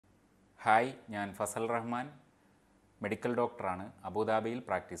Hi, ഞാൻ Fasal Rahman, medical ഡോക്ടറാണ്. അബുദാബിയിൽ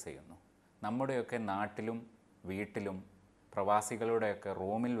പ്രാക്ടീസ് ചെയ്യുന്നു. നമ്മുടെയൊക്കെ നാട്ടിലും വീട്ടിലും പ്രവാസികളുടെയൊക്കെ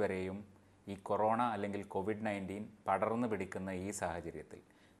റൂമിൽ വരെയും ഈ കൊറോണ അല്ലെങ്കിൽ COVID-19 പടർന്നു പിടിക്കുന്ന ഈ സാഹചര്യത്തിൽ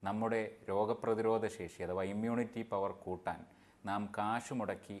നമ്മുടെ രോഗപ്രതിരോധ ശേഷി അഥവാ ഇമ്മ്യൂണിറ്റി പവർ കൂട്ടാൻ നാം കാശ്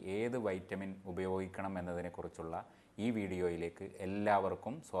മുടക്കി ഏത് വൈറ്റമിൻ ഉപയോഗിക്കണം എന്നതിനെക്കുറിച്ചുള്ള ഈ വീഡിയോയിലേക്ക്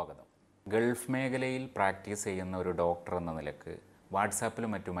എല്ലാവർക്കും സ്വാഗതം. ഗൾഫ് മേഖലയിൽ പ്രാക്ടീസ് ചെയ്യുന്ന ഒരു ഡോക്ടർ എന്ന നിലക്ക്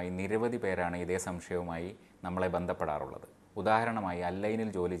വാട്സാപ്പിലും മറ്റുമായി നിരവധി പേരാണ് ഇതേ സംശയവുമായി നമ്മളെ ബന്ധപ്പെടാറുള്ളത്. ഉദാഹരണമായി അല്ലൈനിൽ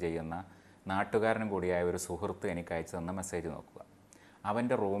ജോലി ചെയ്യുന്ന നാട്ടുകാരനും കൂടിയായ ഒരു സുഹൃത്ത് എനിക്ക് അയച്ചു തന്ന മെസ്സേജ് നോക്കുക.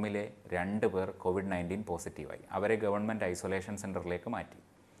 അവൻ്റെ റൂമിലെ 2 പേർ COVID-19 പോസിറ്റീവായി. അവരെ ഗവൺമെൻറ് ഐസൊലേഷൻ സെൻറ്ററിലേക്ക് മാറ്റി.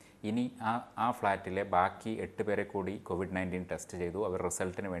 ഇനി ആ ഫ്ലാറ്റിലെ ബാക്കി 8 പേരെ കൂടി COVID-19 ടെസ്റ്റ് ചെയ്തു. അവർ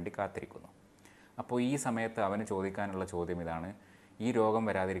റിസൾട്ടിന് വേണ്ടി കാത്തിരിക്കുന്നു. അപ്പോൾ ഈ സമയത്ത് അവന് ചോദിക്കാനുള്ള ചോദ്യം ഇതാണ്: ഈ രോഗം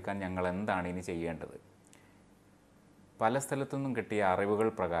വരാതിരിക്കാൻ ഞങ്ങൾ എന്താണ് ഇനി ചെയ്യേണ്ടത്? പല സ്ഥലത്തുനിന്നും കിട്ടിയ അറിവുകൾ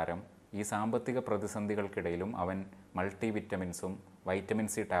പ്രകാരം ഈ സാമ്പത്തിക പ്രതിസന്ധികൾക്കിടയിലും അവൻ മൾട്ടി വിറ്റമിൻസും വൈറ്റമിൻ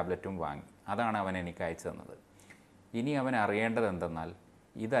സി ടാബ്ലറ്റും വാങ്ങി. അതാണ് അവൻ എനിക്ക് അയച്ചു തന്നത്. ഇനി അവൻ അറിയേണ്ടത് എന്തെന്നാൽ,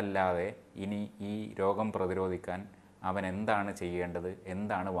 ഇതല്ലാതെ ഇനി ഈ രോഗം പ്രതിരോധിക്കാൻ അവൻ എന്താണ് ചെയ്യേണ്ടത്,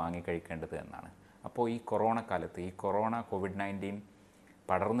 എന്താണ് വാങ്ങിക്കഴിക്കേണ്ടത് എന്നാണ്. അപ്പോൾ ഈ കൊറോണ കാലത്ത് ഈ COVID-19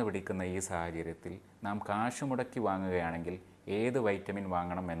 പടർന്നു പിടിക്കുന്ന ഈ സാഹചര്യത്തിൽ നാം കാശ് മുടക്കി വാങ്ങുകയാണെങ്കിൽ ഏത് വൈറ്റമിൻ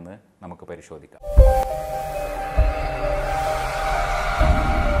വാങ്ങണമെന്ന് നമുക്ക് പരിശോധിക്കാം.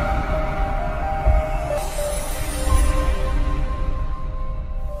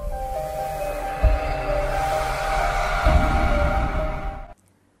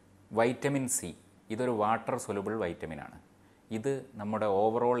 വൈറ്റമിൻ സി ഇതൊരു വാട്ടർ സൊലുബിൾ വൈറ്റമിനാണ്. ഇത് നമ്മുടെ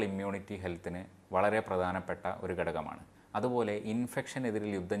ഓവറോൾ ഇമ്മ്യൂണിറ്റി ഹെൽത്തിന് വളരെ പ്രധാനപ്പെട്ട ഒരു ഘടകമാണ്. അതുപോലെ ഇൻഫെക്ഷനെതിരിൽ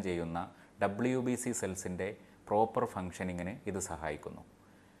യുദ്ധം ചെയ്യുന്ന WBC സെൽസിൻ്റെ പ്രോപ്പർ ഫങ്ഷനിങ്ങിന് ഇത് സഹായിക്കുന്നു.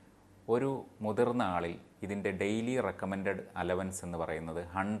 ഒരു മുതിർന്ന ആളിൽ ഇതിൻ്റെ ഡെയിലി റെക്കമെൻഡഡ് അലവൻസ് എന്ന് പറയുന്നത്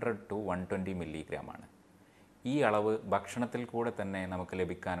 100 to 120 മില്ലിഗ്രാമാണ്. ഈ അളവ് ഭക്ഷണത്തിൽ കൂടെ തന്നെ നമുക്ക്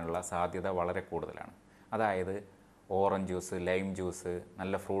ലഭിക്കാനുള്ള സാധ്യത വളരെ കൂടുതലാണ്. അതായത് ഓറഞ്ച് ജ്യൂസ്, ലൈം ജ്യൂസ്,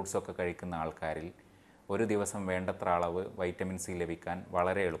 നല്ല ഫ്രൂട്ട്സൊക്കെ കഴിക്കുന്ന ആൾക്കാരിൽ ഒരു ദിവസം വേണ്ടത്ര അളവ് വൈറ്റമിൻ സി ലഭിക്കാൻ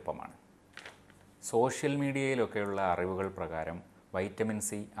വളരെ എളുപ്പമാണ്. സോഷ്യൽ മീഡിയയിലൊക്കെയുള്ള അറിവുകൾ പ്രകാരം vitamin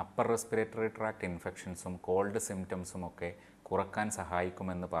C upper respiratory tract ഇൻഫെക്ഷൻസും called സിംറ്റംസും ഒക്കെ കുറക്കാൻ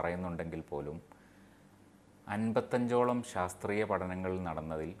സഹായിക്കുമെന്ന് പറയുന്നുണ്ടെങ്കിൽ പോലും 55ഓളം ശാസ്ത്രീയ പഠനങ്ങൾ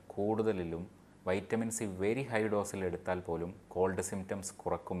നടന്നതിൽ കൂടുതലിലും വൈറ്റമിൻ സി വെരി ഹൈ ഡോസിൽ എടുത്താൽ പോലും കോൾഡ് സിംറ്റംസ്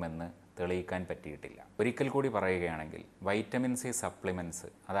കുറക്കുമെന്ന് തെളിയിക്കാൻ പറ്റിയിട്ടില്ല. ഒരിക്കൽ കൂടി പറയുകയാണെങ്കിൽ വൈറ്റമിൻ സി സപ്ലിമെൻറ്റ്സ്,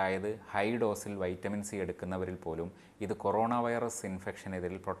 അതായത് ഹൈ ഡോസിൽ വൈറ്റമിൻ സി എടുക്കുന്നവരിൽ പോലും ഇത് കൊറോണ വൈറസ്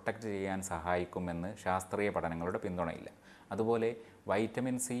ഇൻഫെക്ഷനെതിരിൽ പ്രൊട്ടക്റ്റ് ചെയ്യാൻ സഹായിക്കുമെന്ന് ശാസ്ത്രീയ പഠനങ്ങളുടെ പിന്തുണയില്ല. അതുപോലെ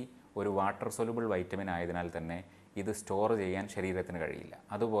വൈറ്റമിൻ സി ഒരു വാട്ടർ സൊലുബിൾ വൈറ്റമിൻ ആയതിനാൽ തന്നെ ഇത് സ്റ്റോർ ചെയ്യാൻ ശരീരത്തിന് കഴിയില്ല.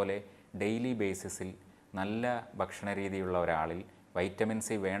 അതുപോലെ ഡെയിലി ബേസിസിൽ നല്ല ഭക്ഷണരീതിയുള്ള ഒരാളിൽ വൈറ്റമിൻ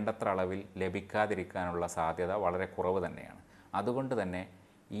സി വേണ്ടത്ര അളവിൽ ലഭിക്കാതിരിക്കാനുള്ള സാധ്യത വളരെ കുറവ് തന്നെയാണ്. അതുകൊണ്ട് തന്നെ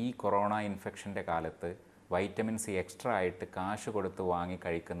ഈ കൊറോണ ഇൻഫെക്ഷൻ്റെ കാലത്ത് വൈറ്റമിൻ സി എക്സ്ട്രാ ആയിട്ട് കാശ് കൊടുത്ത് വാങ്ങി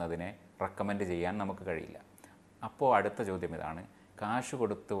കഴിക്കുന്നതിനെ റെക്കമെൻഡ് ചെയ്യാൻ നമുക്ക് കഴിയില്ല. അപ്പോൾ അടുത്ത ചോദ്യം ഇതാണ്: കാശ്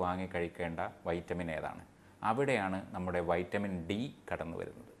കൊടുത്ത് വാങ്ങി കഴിക്കേണ്ട വൈറ്റമിൻ ഏതാണ്? അവിടെയാണ് നമ്മുടെ വൈറ്റമിൻ ഡി കടന്നു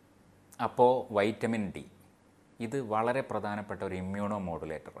വരുന്നത്. അപ്പോൾ വൈറ്റമിൻ ഡി ഇത് വളരെ പ്രധാനപ്പെട്ട ഒരു ഇമ്മ്യൂണോ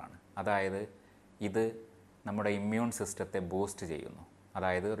മോഡുലേറ്ററാണ്. അതായത് ഇത് നമ്മുടെ ഇമ്മ്യൂൺ സിസ്റ്റത്തെ ബൂസ്റ്റ് ചെയ്യുന്നു.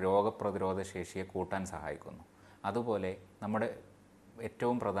 അതായത് രോഗപ്രതിരോധ ശേഷിയെ കൂട്ടാൻ സഹായിക്കുന്നു. അതുപോലെ നമ്മുടെ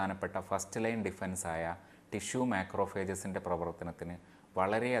ഏറ്റവും പ്രധാനപ്പെട്ട ഫസ്റ്റ് ലൈൻ ഡിഫൻസായ ടിഷ്യൂ മാക്രോഫേജസിൻ്റെ പ്രവർത്തനത്തിന്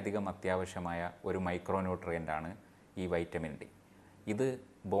വളരെയധികം അത്യാവശ്യമായ ഒരു മൈക്രോന്യൂട്രിയൻ്റാണ് ഈ വൈറ്റമിൻ ഡി. ഇത്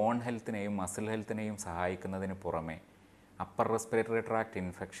ബോൺ ഹെൽത്തിനെയും മസിൽ ഹെൽത്തിനെയും സഹായിക്കുന്നതിന് പുറമെ upper respiratory tract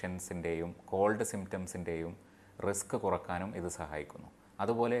ഇൻഫെക്ഷൻസിൻ്റെയും called സിംറ്റംസിൻ്റെയും risk കുറക്കാനും ഇത് സഹായിക്കുന്നു.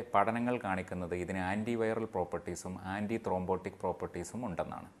 അതുപോലെ പഠനങ്ങൾ കാണിക്കുന്നത് ഇതിന് ആൻറ്റിവൈറൽ പ്രോപ്പർട്ടീസും ആൻറ്റി ത്രോംബോട്ടിക് പ്രോപ്പർട്ടീസും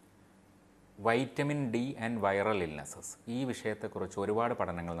ഉണ്ടെന്നാണ്. Vitamin D and viral illnesses ഈ വിഷയത്തെക്കുറിച്ച് ഒരുപാട്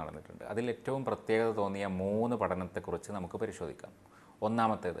പഠനങ്ങൾ നടന്നിട്ടുണ്ട്. അതിൽ ഏറ്റവും പ്രത്യേകത തോന്നിയ 3 പഠനത്തെക്കുറിച്ച് നമുക്ക് പരിശോധിക്കാം.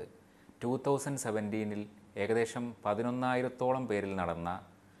 ഒന്നാമത്തേത് 2017 ഏകദേശം 11,000ഓളം പേരിൽ നടന്ന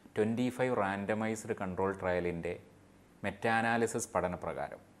 25 റാൻഡമൈസ്ഡ് കൺട്രോൾ ട്രയലിൻ്റെ മെറ്റാനാലിസിസ്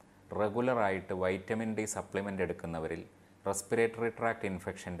പഠനപ്രകാരം റെഗുലറായിട്ട് vitamin D supplement എടുക്കുന്നവരിൽ respiratory tract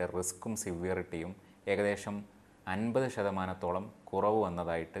ഇൻഫെക്ഷൻ്റെ റിസ്ക്കും സിവിയറിറ്റിയും ഏകദേശം 50% കുറവ്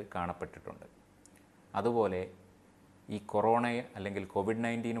വന്നതായിട്ട് കാണപ്പെട്ടിട്ടുണ്ട്. അതുപോലെ ഈ കൊറോണ അല്ലെങ്കിൽ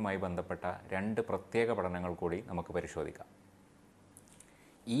COVID-19 ബന്ധപ്പെട്ട 2 പ്രത്യേക പഠനങ്ങൾ കൂടി നമുക്ക് പരിശോധിക്കാം.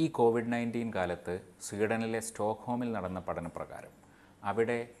 ഈ COVID-19 കാലത്ത് സ്വീഡനിലെ സ്റ്റോക്ക്ഹോമിൽ നടന്ന പഠനപ്രകാരം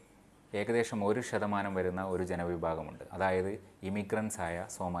അവിടെ ഏകദേശം 1% വരുന്ന ഒരു ജനവിഭാഗമുണ്ട്. അതായത് ഇമിഗ്രൻസ് ആയ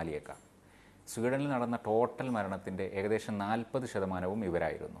സോമാലിയക്കാർ. സ്വീഡനിൽ നടന്ന ടോട്ടൽ മരണത്തിൻ്റെ ഏകദേശം 40%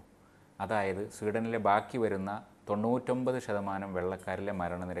 ഇവരായിരുന്നു. അതായത് സ്വീഡനിലെ ബാക്കി വരുന്ന 99% വെള്ളക്കാരിലെ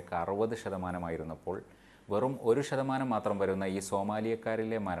മരണനിരക്ക് 60%ആയിരുന്നപ്പോൾ വെറും 1% മാത്രം വരുന്ന ഈ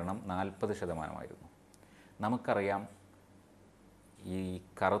സോമാലിയക്കാരിലെ മരണം 40%ആയിരുന്നു. നമുക്കറിയാം, ഈ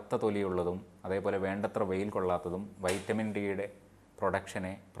കറുത്ത തൊലിയുള്ളതും അതേപോലെ വേണ്ടത്ര വെയിൽ കൊള്ളാത്തതും വൈറ്റമിൻ ഡിയുടെ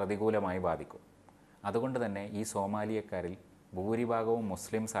പ്രൊഡക്ഷനെ പ്രതികൂലമായി ബാധിക്കും. അതുകൊണ്ട് തന്നെ ഈ സോമാലിയക്കാരിൽ ഭൂരിഭാഗവും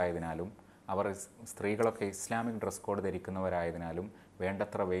മുസ്ലിംസ് ആയതിനാലും അവർ സ്ത്രീകളൊക്കെ ഇസ്ലാമിക് ഡ്രസ് കോഡ് ധരിക്കുന്നവരായതിനാലും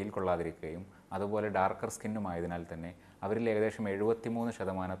വേണ്ടത്ര വെയിൽ കൊള്ളാതിരിക്കുകയും അതുപോലെ ഡാർക്കർ സ്കിന്നുമായതിനാൽ തന്നെ അവരിൽ ഏകദേശം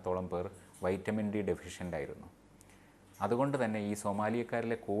 73%ഓളം പേർ വൈറ്റമിൻ ഡി ഡെഫിഷ്യൻ്റ് ആയിരുന്നു. അതുകൊണ്ട് തന്നെ ഈ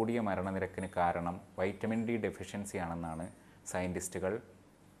സോമാലിയക്കാരിലെ കൂടിയ മരണനിരക്കിന് കാരണം വൈറ്റമിൻ ഡി ഡെഫിഷ്യൻസി ആണെന്നാണ് സയൻറ്റിസ്റ്റുകൾ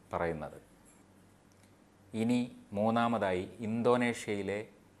പറയുന്നത്. ഇനി മൂന്നാമതായി ഇന്തോനേഷ്യയിലെ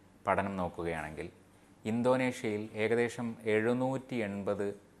പഠനം നോക്കുകയാണെങ്കിൽ, ഇന്തോനേഷ്യയിൽ ഏകദേശം 780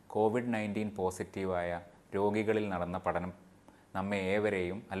 COVID-19 പോസിറ്റീവായ രോഗികളിൽ നടന്ന പഠനം നമ്മെ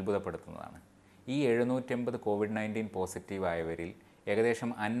ഏവരെയും അത്ഭുതപ്പെടുത്തുന്നതാണ്. ഈ 780 COVID-19 പോസിറ്റീവായവരിൽ ഏകദേശം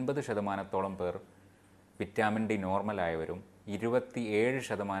 50%ഓളം പേർ വിറ്റാമിൻ ഡി നോർമലായവരും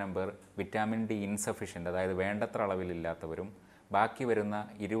 27% പേർ വിറ്റാമിൻ ഡി ഇൻസഫിഷ്യൻ്റ്, അതായത് വേണ്ടത്ര അളവിലില്ലാത്തവരും, ബാക്കി വരുന്ന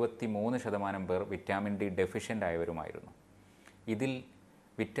 23% പേർ വിറ്റാമിൻ ഡി ഡെഫിഷ്യൻ്റ് ആയവരുമായിരുന്നു. ഇതിൽ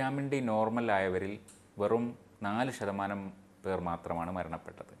വിറ്റാമിൻ ഡി നോർമൽ ആയവരിൽ വെറും 4% പേർ മാത്രമാണ്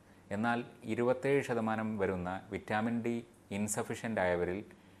മരണപ്പെട്ടത്. എന്നാൽ 27% വരുന്ന വിറ്റാമിൻ ഡി ഇൻസഫിഷ്യൻ്റ് ആയവരിൽ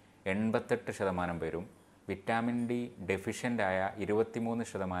 88% പേരും, വിറ്റാമിൻ ഡി ഡെഫിഷ്യൻ്റ് ആയ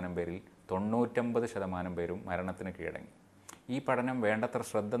 23% പേരിൽ 99% പേരും മരണത്തിന് കീഴടങ്ങി. ഈ പഠനം വേണ്ടത്ര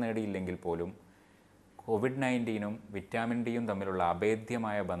ശ്രദ്ധ നേടിയില്ലെങ്കിൽ പോലും COVID-19 വിറ്റാമിൻ ഡിയും തമ്മിലുള്ള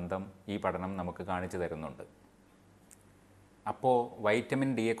അഭേദ്യമായ ബന്ധം ഈ പഠനം നമുക്ക് കാണിച്ചു തരുന്നുണ്ട്. അപ്പോൾ വൈറ്റമിൻ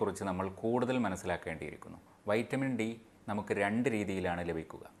ഡിയെക്കുറിച്ച് നമ്മൾ കൂടുതൽ മനസ്സിലാക്കേണ്ടിയിരിക്കുന്നു. വൈറ്റമിൻ ഡി നമുക്ക് 2 രീതിയിലാണ്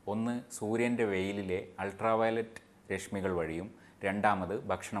ലഭിക്കുക. ഒന്ന് സൂര്യൻ്റെ വെയിലിലെ അൾട്രാവയലറ്റ് രശ്മികൾ വഴിയും, രണ്ടാമത്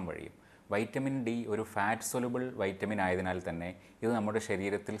ഭക്ഷണം വഴിയും. വൈറ്റമിൻ ഡി ഒരു ഫാറ്റ് സൊലുബിൾ വൈറ്റമിൻ ആയതിനാൽ തന്നെ ഇത് നമ്മുടെ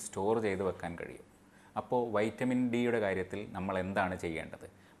ശരീരത്തിൽ സ്റ്റോർ ചെയ്ത് വെക്കാൻ കഴിയും. അപ്പോൾ വൈറ്റമിൻ ഡിയുടെ കാര്യത്തിൽ നമ്മൾ എന്താണ് ചെയ്യേണ്ടത്?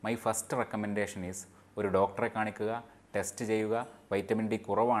 മൈ ഫസ്റ്റ് റെക്കമെൻഡേഷൻ ഈസ് ഒരു ഡോക്ടറെ കാണിക്കുക, ടെസ്റ്റ് ചെയ്യുക. വൈറ്റമിൻ ഡി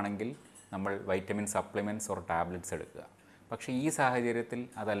കുറവാണെങ്കിൽ നമ്മൾ വൈറ്റമിൻ സപ്ലിമെൻറ്റ്സ് ഓർ ടാബ്ലറ്റ്സ് എടുക്കുക. പക്ഷേ ഈ സാഹചര്യത്തിൽ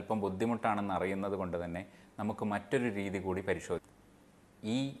അതല്പം ബുദ്ധിമുട്ടാണെന്ന് അറിയുന്നത് കൊണ്ട് തന്നെ നമുക്ക് മറ്റൊരു രീതി കൂടി പരിശോധിക്കാം.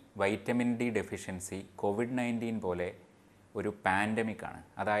 ഈ വൈറ്റമിൻ ഡി ഡെഫിഷ്യൻസി COVID-19 പോലെ ഒരു പാൻഡമിക്കാണ്.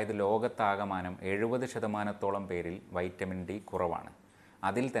 അതായത് ലോകത്താകമാനം 70%ഓളം പേരിൽ വൈറ്റമിൻ ഡി കുറവാണ്.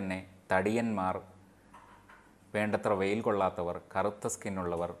 അതിൽ തന്നെ തടിയന്മാർ, വേണ്ടത്ര വെയിൽ കൊള്ളാത്തവർ, കറുത്ത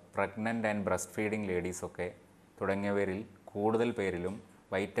സ്കിന്നുള്ളവർ, പ്രഗ്നൻ്റ് ആൻഡ് ബ്രസ്റ്റ് ഫീഡിംഗ് ലേഡീസൊക്കെ തുടങ്ങിയവരിൽ കൂടുതൽ പേരിലും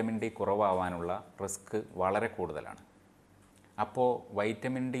വൈറ്റമിൻ ഡി കുറവാവാനുള്ള റിസ്ക് വളരെ കൂടുതലാണ്. അപ്പോൾ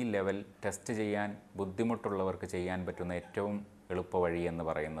വൈറ്റമിൻ ഡി ലെവൽ ടെസ്റ്റ് ചെയ്യാൻ ബുദ്ധിമുട്ടുള്ളവർക്ക് ചെയ്യാൻ പറ്റുന്ന ഏറ്റവും എളുപ്പവഴി എന്ന്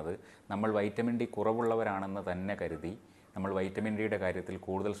പറയുന്നത്, നമ്മൾ വൈറ്റമിൻ ഡി കുറവുള്ളവരാണെന്ന് തന്നെ കരുതി നമ്മൾ വൈറ്റമിൻ ഡിയുടെ കാര്യത്തിൽ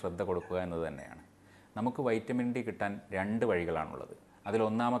കൂടുതൽ ശ്രദ്ധ കൊടുക്കുക എന്നത് തന്നെയാണ്. നമുക്ക് വൈറ്റമിൻ ഡി കിട്ടാൻ 2 വഴികളാണുള്ളത്.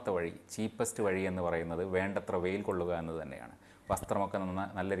 അതിലൊന്നാമത്തെ വഴി, ചീപ്പസ്റ്റ് വഴി എന്ന് പറയുന്നത് വേണ്ടത്ര വെയിൽ കൊള്ളുക എന്നത് തന്നെയാണ്. വസ്ത്രമൊക്കെ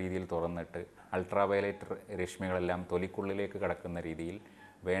നല്ല രീതിയിൽ തുറന്നിട്ട് അൾട്രാവയലറ്റ് രശ്മികളെല്ലാം തൊലിക്കുള്ളിലേക്ക് കടക്കുന്ന രീതിയിൽ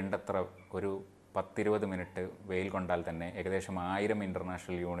വേണ്ടത്ര ഒരു 10-20 മിനിറ്റ് വെയിൽ കൊണ്ടാൽ തന്നെ ഏകദേശം 1000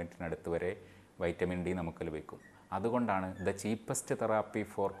 ഇൻ്റർനാഷണൽ യൂണിറ്റിനടുത്ത് വരെ വൈറ്റമിൻ ഡി നമുക്ക് ലഭിക്കും. അതുകൊണ്ടാണ് the cheapest therapy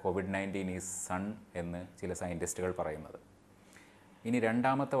four COVID-19 is sun എന്ന് ചില സയൻറ്റിസ്റ്റുകൾ പറയുന്നത്. ഇനി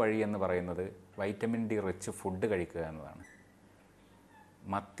രണ്ടാമത്തെ വഴി എന്ന് പറയുന്നത് വൈറ്റമിൻ ഡി റിച്ച് ഫുഡ് കഴിക്കുക എന്നതാണ്.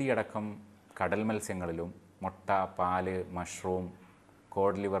 മത്തിയടക്കം കടൽ മത്സ്യങ്ങളിലും മുട്ട, പാല്, മഷ്റൂം,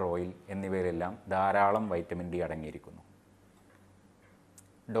 കോഡ് ലിവർ ഓയിൽ എന്നിവയിലെല്ലാം ധാരാളം വൈറ്റമിൻ ഡി അടങ്ങിയിരിക്കുന്നു.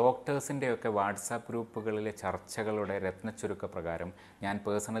 ഡോക്ടേഴ്സിൻ്റെയൊക്കെ വാട്സാപ്പ് ഗ്രൂപ്പുകളിലെ ചർച്ചകളുടെ രത്നച്ചുരുക്ക പ്രകാരം ഞാൻ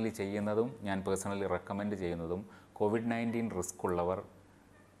പേഴ്സണലി ചെയ്യുന്നതും ഞാൻ പേഴ്സണലി റെക്കമെൻഡ് ചെയ്യുന്നതും COVID-19 റിസ്ക് ഉള്ളവർ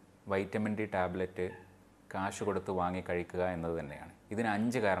വൈറ്റമിൻ ഡി ടാബ്ലറ്റ് കാശ് കൊടുത്ത് വാങ്ങി കഴിക്കുക എന്നത് തന്നെയാണ്. ഇതിന്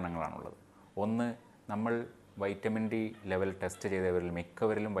 5 കാരണങ്ങളാണുള്ളത്. ഒന്ന്, നമ്മൾ vitamin D level test ചെയ്തവരിൽ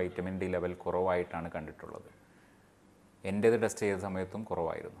മിക്കവരിലും vitamin D level കുറവായിട്ടാണ് കണ്ടിട്ടുള്ളത്. എൻ്റേത് ടെസ്റ്റ് ചെയ്ത സമയത്തും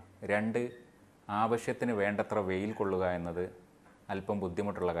കുറവായിരുന്നു. 2, ആവശ്യത്തിന് വേണ്ടത്ര വെയിൽ കൊള്ളുക എന്നത് അല്പം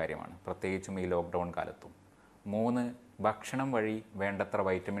ബുദ്ധിമുട്ടുള്ള കാര്യമാണ്, പ്രത്യേകിച്ചും ഈ ലോക്ക്ഡൗൺ കാലത്തും. 3, ഭക്ഷണം വഴി വേണ്ടത്ര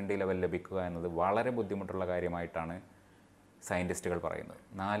വൈറ്റമിൻ ഡി ലെവൽ ലഭിക്കുക എന്നത് വളരെ ബുദ്ധിമുട്ടുള്ള കാര്യമായിട്ടാണ് സയൻറ്റിസ്റ്റുകൾ പറയുന്നത്.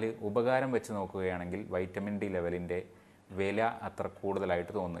 4, ഉപകാരം വെച്ച് നോക്കുകയാണെങ്കിൽ വൈറ്റമിൻ ഡി ലെവലിൻ്റെ വില അത്ര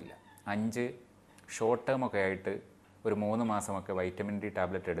കൂടുതലായിട്ട് തോന്നുന്നില്ല. 5, ഷോർട്ട് ടേം ഒക്കെ ആയിട്ട് ഒരു 3 മാസമൊക്കെ വൈറ്റമിൻ ഡി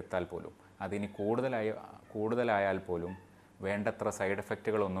ടാബ്ലറ്റ് എടുത്താൽ പോലും അതിന് കൂടുതലായാൽ പോലും വേണ്ടത്ര സൈഡ്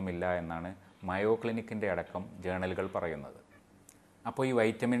എഫക്റ്റുകളൊന്നുമില്ല എന്നാണ് മയോ ക്ലിനിക്കിൻ്റെ അടക്കം ജേണലുകൾ പറയുന്നത്. അപ്പോൾ ഈ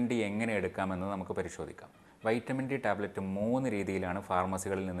വൈറ്റമിൻ ഡി എങ്ങനെ എടുക്കാമെന്ന് നമുക്ക് പരിശോധിക്കാം. വൈറ്റമിൻ ഡി ടാബ്ലറ്റ് 3 രീതിയിലാണ്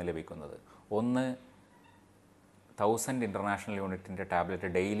ഫാർമസികളിൽ നിന്ന് ലഭിക്കുന്നത്. ഒന്ന്, 1000 ഇൻ്റർനാഷണൽ യൂണിറ്റിൻ്റെ ടാബ്ലറ്റ്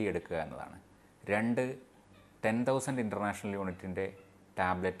ഡെയിലി എടുക്കുക എന്നതാണ്. 2, 10,000 ഇൻ്റർനാഷണൽ യൂണിറ്റിൻ്റെ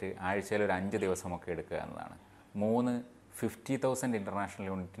ടാബ്ലറ്റ് ആഴ്ചയിൽ ഒരു 5 ദിവസമൊക്കെ എടുക്കുക എന്നതാണ്. 3 50,000 ഇൻ്റർനാഷണൽ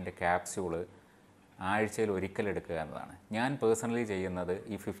യൂണിറ്റിൻ്റെ ക്യാപ്സ്യൂള് ആഴ്ചയിൽ ഒരിക്കൽ എടുക്കുക എന്നതാണ്. ഞാൻ പേഴ്സണലി ചെയ്യുന്നത്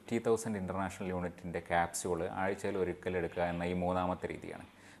ഈ 50,000 ഇൻ്റർനാഷണൽ യൂണിറ്റിൻ്റെ ക്യാപ്സ്യൂള് ആഴ്ചയിൽ ഒരിക്കൽ എടുക്കുക എന്ന ഈ മൂന്നാമത്തെ രീതിയാണ്.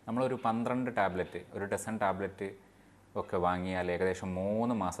 നമ്മളൊരു 12 ടാബ്ലറ്റ്, ഒരു ഡസൻ ടാബ്ലറ്റ് ഒക്കെ വാങ്ങിയാൽ ഏകദേശം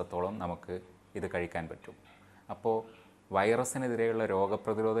 3 മാസത്തോളം നമുക്ക് ഇത് കഴിക്കാൻ പറ്റും. അപ്പോൾ വൈറസിനെതിരെയുള്ള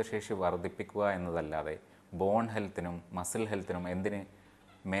രോഗപ്രതിരോധ ശേഷി വർദ്ധിപ്പിക്കുക എന്നതല്ലാതെ ബോൺ ഹെൽത്തിനും മസിൽ ഹെൽത്തിനും എന്തിന്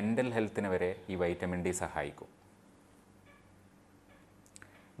മെൻ്റൽ ഹെൽത്തിന് വരെ ഈ വൈറ്റമിൻ ഡി സഹായിക്കും.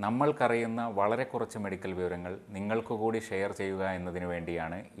 നമ്മൾക്കറിയുന്ന വളരെ കുറച്ച് മെഡിക്കൽ വിവരങ്ങൾ നിങ്ങൾക്ക് കൂടി ഷെയർ ചെയ്യുക എന്നതിന്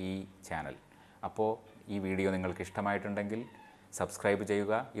വേണ്ടിയാണ് ഈ ചാനൽ. അപ്പോൾ ഈ വീഡിയോ നിങ്ങൾക്ക് ഇഷ്ടമായിട്ടുണ്ടെങ്കിൽ സബ്സ്ക്രൈബ്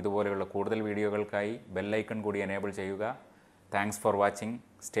ചെയ്യുക. ഇതുപോലെയുള്ള കൂടുതൽ വീഡിയോകൾക്കായി ബെൽ ഐക്കൺ കൂടി എനേബിൾ ചെയ്യുക. Thanks for watching.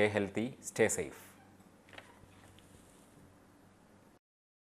 Stay healthy, stay safe.